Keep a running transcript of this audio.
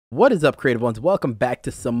What is up, creative ones? Welcome back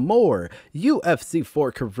to some more UFC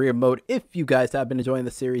 4 career mode. If you guys have been enjoying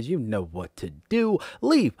the series, you know what to do.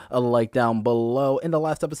 Leave a like down below. In the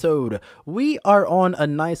last episode, we are on a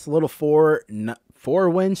nice little four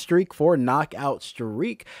win streak, 4 knockout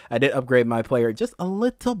streak. I did upgrade my player just a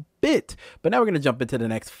little bit, but now we're going to jump into the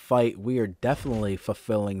next fight. We are definitely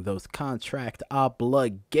fulfilling those contract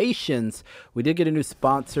obligations. We did get a new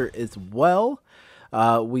sponsor as well.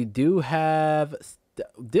 We do have...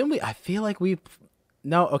 Didn't we? I feel like we...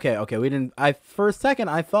 No, okay, we didn't... For a second,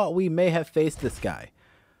 I thought we may have faced this guy.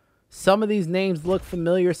 Some of these names look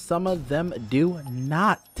familiar, some of them do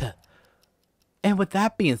not. And with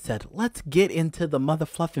that being said, let's get into the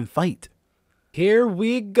motherfluffing fight. Here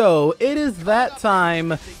we go. It is that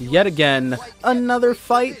time yet again. Another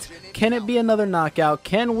fight. Can it be another knockout?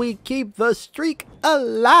 Can we keep the streak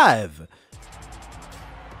alive?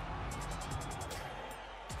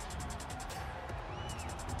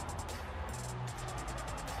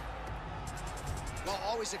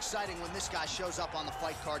 Exciting when this guy shows up on the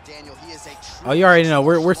fight card, Daniel. He is a oh, you already know.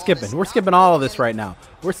 We're skipping. We're skipping all of this right now.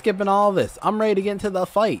 We're skipping all of this. I'm ready to get into the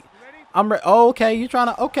fight. Oh, okay. You trying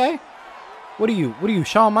to... Okay. What are you,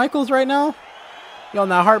 Shawn Michaels right now? You on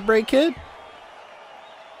that Heartbreak Kid?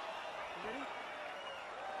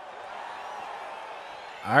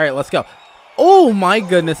 All right, let's go. Oh my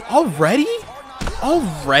goodness. Already?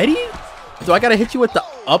 Already? Do I got to hit you with the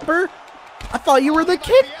upper? I thought you were the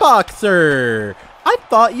kickboxer. I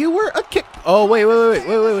thought you were a kick. Oh, wait.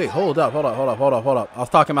 Hold up. I was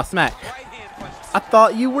talking my smack. I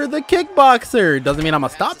thought you were the kickboxer. Doesn't mean I'm going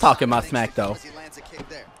to stop talking my smack, though.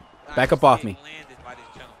 Back up off me.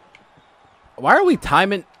 Why are we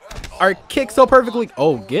timing our kick so perfectly?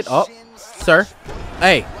 Oh, get up, sir.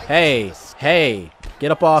 Hey.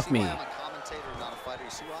 Get up off me.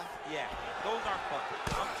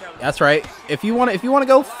 That's right. If you want to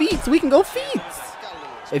go feet, we can go feet.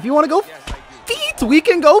 If you want to go feet, we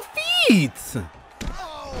can go feet.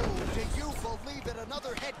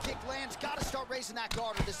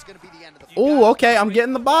 Oh, okay. I'm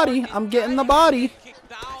getting the body.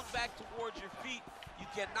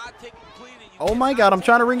 Oh my God, I'm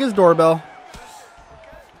trying to ring his doorbell.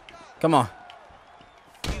 Come on,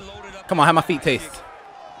 have my feet taste.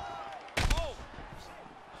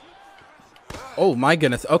 Oh my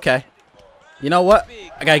goodness. Okay. You know what?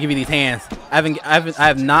 I gotta give you these hands. I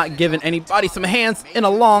have not given anybody some hands in a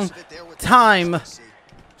long time.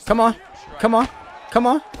 Come on. I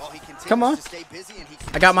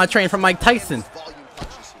got my train from Mike Tyson.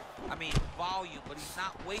 I mean, volume, but he's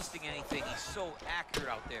not wasting anything. He's so accurate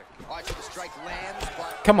out there.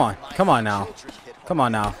 Come on now.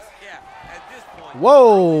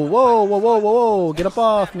 Whoa. Get up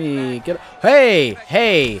off me. Hey.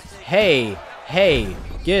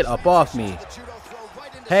 Get up off me.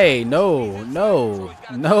 Hey, no.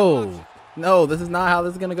 This is not how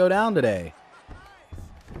this is going to go down today.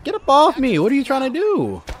 Get up off me. What are you trying to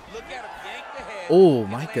do? Oh,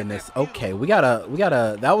 my goodness. Okay, we gotta,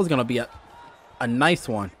 that was going to be a nice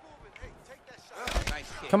one.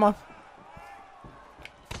 Come on.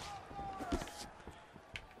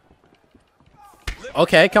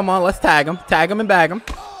 Okay, come on. Let's tag him. Tag him and bag him.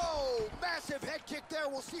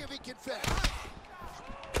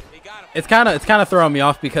 It's kind of throwing me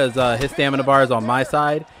off because his stamina bar is on my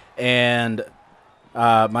side and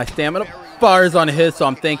my stamina bar is on his, so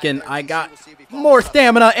I'm thinking I got more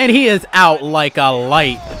stamina and he is out like a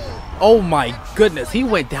light. Oh my goodness, he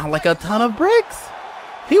went down like a ton of bricks.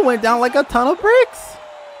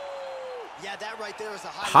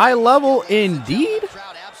 High level indeed.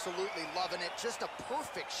 Just a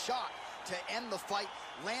perfect shot to end the fight.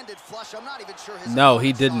 Landed flush. I'm not even sure his... No,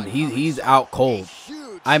 he didn't. He's out cold.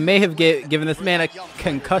 I may have given this man a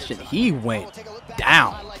concussion. He went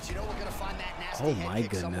down. Oh my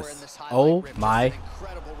goodness. Oh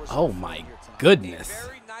my goodness.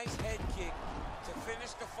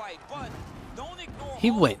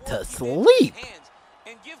 He went to sleep.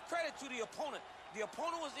 And give credit to the opponent. The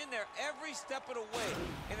opponent was in there every step of the way.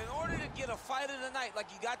 And in order to get a fight of the night like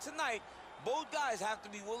you got tonight, both guys have to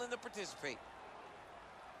be willing to participate.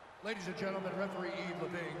 Ladies and gentlemen, referee Yves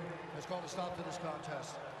Levine has called a stop to this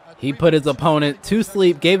contest. He put his opponent to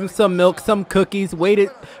sleep, gave him some milk, some cookies,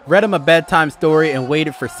 read him a bedtime story, and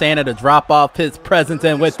waited for Santa to drop off his presents.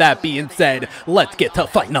 And with that being said, let's get to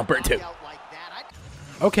fight number 2.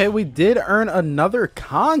 Okay, we did earn another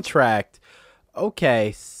contract.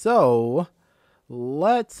 Okay, so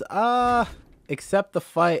let's accept the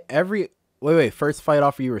fight. Wait, first fight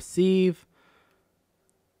offer you receive.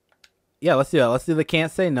 Yeah, let's do that. Let's do the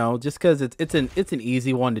can't say no, just because it's an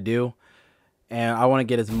easy one to do. and I want to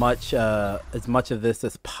get as much of this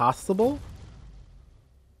as possible.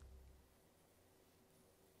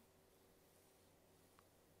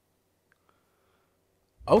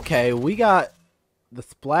 Okay, we got the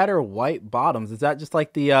splatter white bottoms. Is that just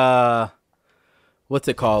like the what's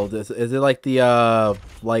it called? Is it like the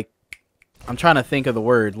like, I'm trying to think of the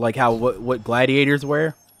word, like how what gladiators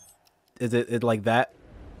wear? Is it like that?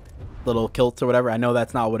 Little kilts or whatever? I know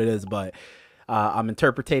that's not what it is, but I'm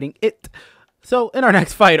interpreting it. So in our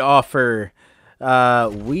next fight offer,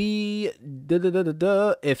 if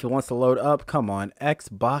it wants to load up, come on,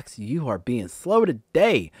 Xbox, you are being slow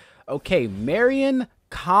today. Okay, Marion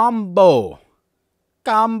Combo.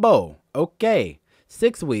 Okay,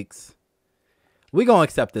 6 weeks. We gonna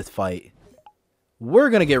accept this fight. We're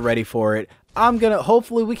gonna get ready for it.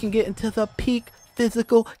 Hopefully we can get into the peak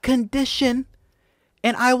physical condition,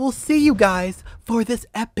 and I will see you guys for this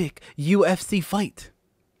epic UFC fight.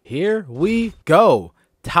 Here we go.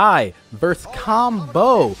 Ty versus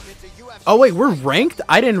Combo. Oh wait, we're ranked?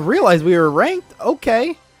 I didn't realize we were ranked.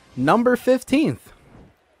 Okay, number 15th.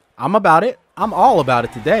 I'm about it. I'm all about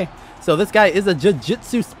it today. So this guy is a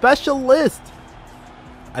jiu-jitsu specialist.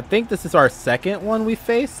 I think this is our second one we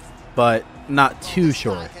faced, but not too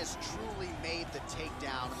sure. Has truly made the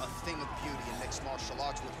takedown a thing of beauty in mixed martial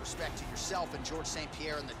arts. With respect to yourself and George St.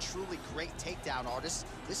 Pierre and the truly great takedown artists,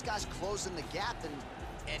 this guy's closing the gap and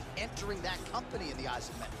entering that company in the eyes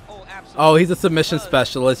of men. Oh, absolutely. Oh, he's a submission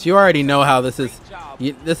specialist. You already know how this is.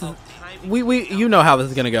 You know how this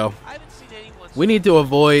is gonna go. We need to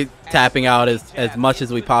avoid tapping out as much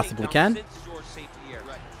as we possibly can. He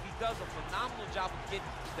does a phenomenal job of getting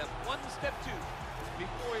step 1 to step 2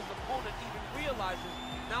 before his opponent even realizes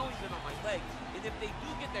now he's in on my leg. And if they do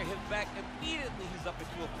get their hip back, immediately he's up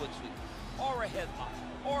into a foot sweep or a headlock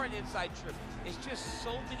or an inside trip. It's just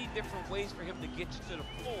so many different ways for him to get you to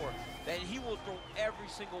the floor that he will throw every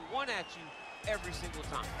single one at you every single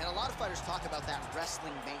time. And a lot of fighters talk about that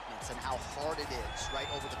wrestling maintenance and how hard it is, right,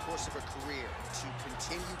 over the course of a career to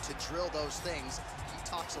continue to drill those things. He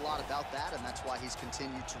talks a lot about that, and that's why he's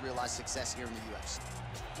continued to realize success here in the UFC.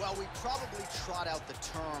 Well, we probably trot out the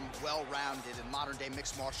term well-rounded in modern-day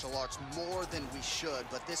mixed martial arts more than we should,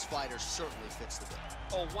 but this fighter certainly fits the bill.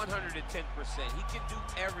 Oh, 110%. He can do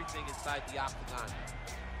everything inside the octagon.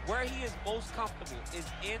 Where he is most comfortable is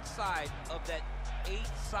inside of that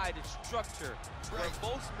 8-sided structure where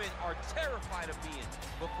most men are terrified of being.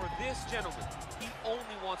 But for this gentleman, he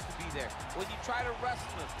only wants to be there. When you try to wrestle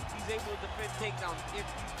him, he's able to defend takedowns. If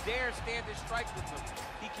you dare stand and strike with him,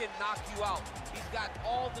 he can knock you out. He's got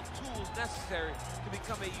all the tools necessary to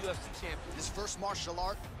become a UFC champion. His first martial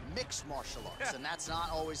art, mixed martial arts, and that's not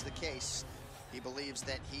always the case. He believes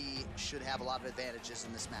that he should have a lot of advantages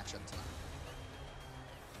in this matchup tonight.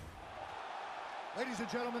 Ladies and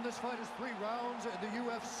gentlemen, this fight is 3 rounds in the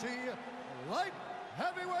UFC light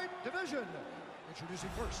heavyweight division. Introducing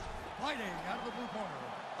first, fighting out of the blue corner,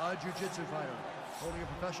 a jiu-jitsu fighter holding a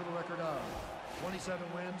professional record of 27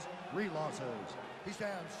 wins, 3 losses. He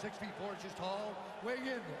stands 6 feet 4 inches tall, weighing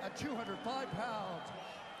in at 205 pounds.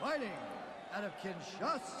 Fighting out of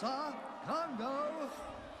Kinshasa, Congo,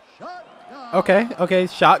 Shotgun. Okay,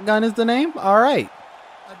 Shotgun is the name? All right.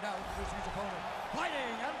 And now introducing his opponent,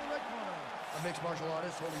 fighting out of the red corner, a mixed martial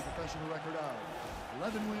artist holding a professional record of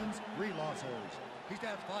 11 wins, 3 losses. He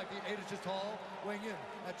stands 5 feet 8 inches tall, weighing in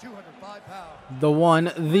at 205 pounds. The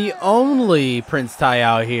one, the only Prince Ty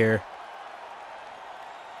out here.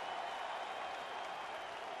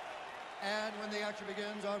 And when the action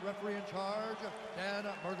begins, our referee in charge, Dan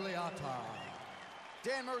Mergliata.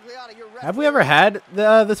 Dan Mergliata, your referee. Have we ever had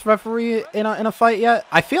this referee in a fight yet?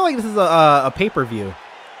 I feel like this is a pay-per-view.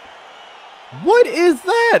 What is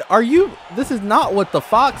that? This is not what the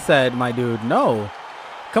Fox said, my dude. No.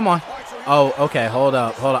 Come on. Oh, okay. Hold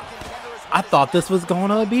up. I thought this was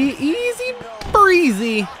gonna be easy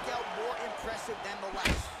breezy.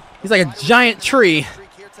 He's like a giant tree.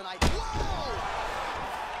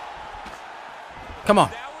 Come on.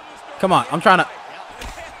 I'm trying to.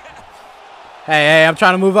 Hey, I'm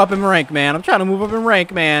trying to move up in rank, man.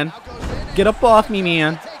 Get up off me,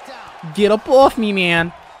 man.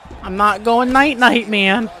 I'm not going night-night,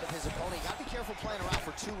 man.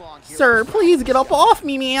 Sir, please get up off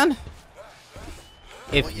me, man.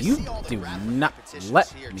 If you do not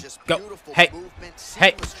let me go. Hey.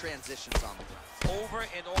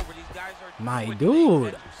 My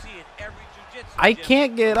dude. I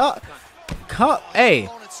can't get up. Hey,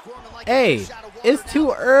 it's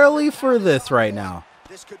too early for this right now.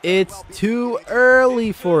 It's too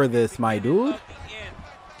early for this, my dude.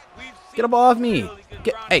 Get up off me.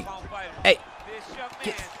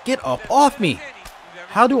 Get up off me.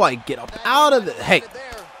 How do I get up out of it? Hey,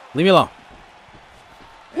 leave me alone.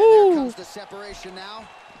 Woo! The separation now.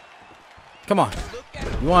 Come on.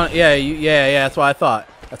 You want? Yeah, yeah. That's what I thought.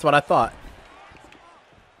 That's what I thought.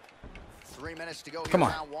 3 minutes to go. Come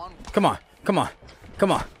on. Come on. Come on.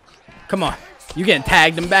 Come on. Come on. You getting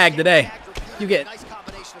tagged and bagged today. You get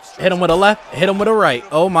hit him with a left, hit him with a right.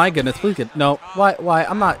 Oh my goodness. Please get no. Why?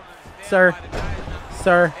 I'm not, sir.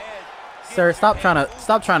 Sir. Stop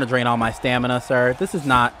trying to drain all my stamina, sir. This is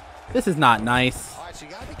not nice.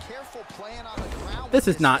 This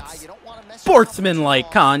is not sportsmanlike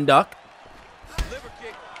conduct.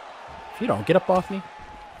 If you don't get up off me.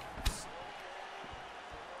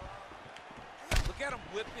 Look at him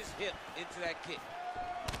whip his hip into that kick.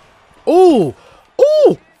 Ooh!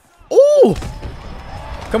 Ooh! Ooh!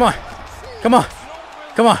 Come on. Come on.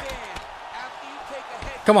 Come on.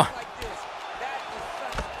 Come on.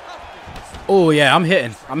 Oh, yeah, I'm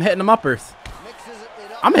hitting them uppers.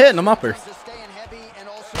 I'm hitting them uppers.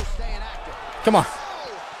 Come on.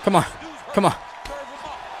 Come on. Come on.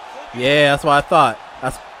 Yeah, that's what I thought.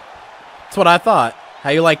 That's what I thought. How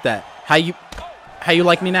you like that? How you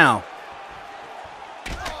like me now?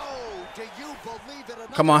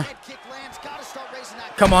 Come on.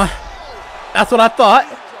 Come on. That's what I thought.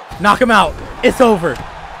 Knock him out. It's over.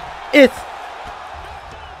 It's...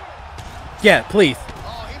 Yeah, please.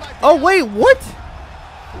 Oh, wait, what?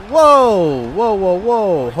 Whoa. Whoa, whoa,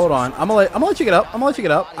 whoa. Hold on. I'm gonna let you get up. I'm gonna let you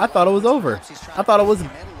get up. I thought it was over. I thought it was...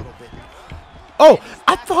 Oh,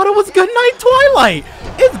 I thought it was Good Night Twilight.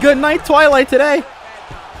 It's Good Night Twilight today.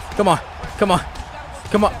 Come on. Come on.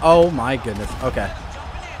 Come on. Oh, my goodness. Okay.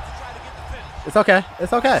 It's okay.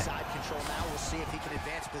 It's okay.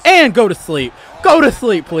 And go to sleep. Go to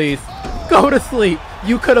sleep, please. Go to sleep.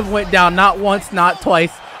 You could have went down not once, not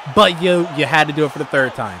twice, but you had to do it for the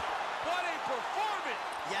third time.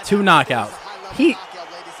 2 knockouts.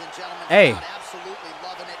 Hey,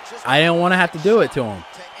 I didn't want to have to do it to him.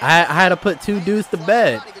 I had to put 2 dudes to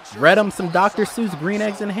bed. Read him some Dr. Seuss green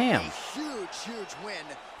eggs and ham. Huge win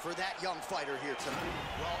for that young fighter here tonight.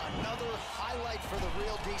 Well, another highlight for the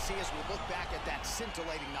real DC as we look back at that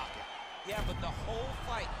scintillating knockout. Yeah, but the whole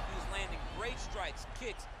fight, he was landing great strikes,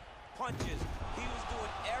 kicks, punches. He was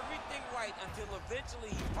doing everything right until eventually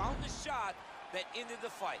he found the shot that ended the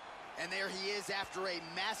fight. And there he is after a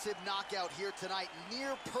massive knockout here tonight.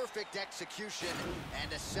 Near perfect execution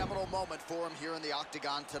and a seminal moment for him here in the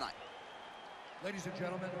octagon tonight. Ladies and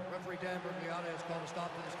gentlemen, referee Dan Bergliana has called a stop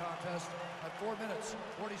to this contest at 4 minutes,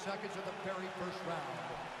 40 seconds of the very first round.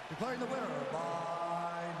 Declaring the winner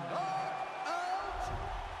by knockout.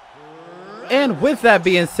 And with that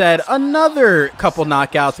being said, another couple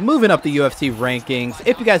knockouts, moving up the UFC rankings.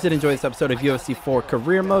 If you guys did enjoy this episode of UFC 4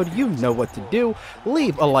 Career Mode, you know what to do.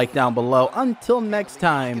 Leave a like down below. Until next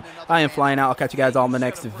time, I am flying out. I'll catch you guys all in the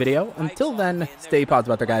next video. Until then, stay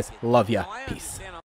positive out there, guys. Love ya. Peace.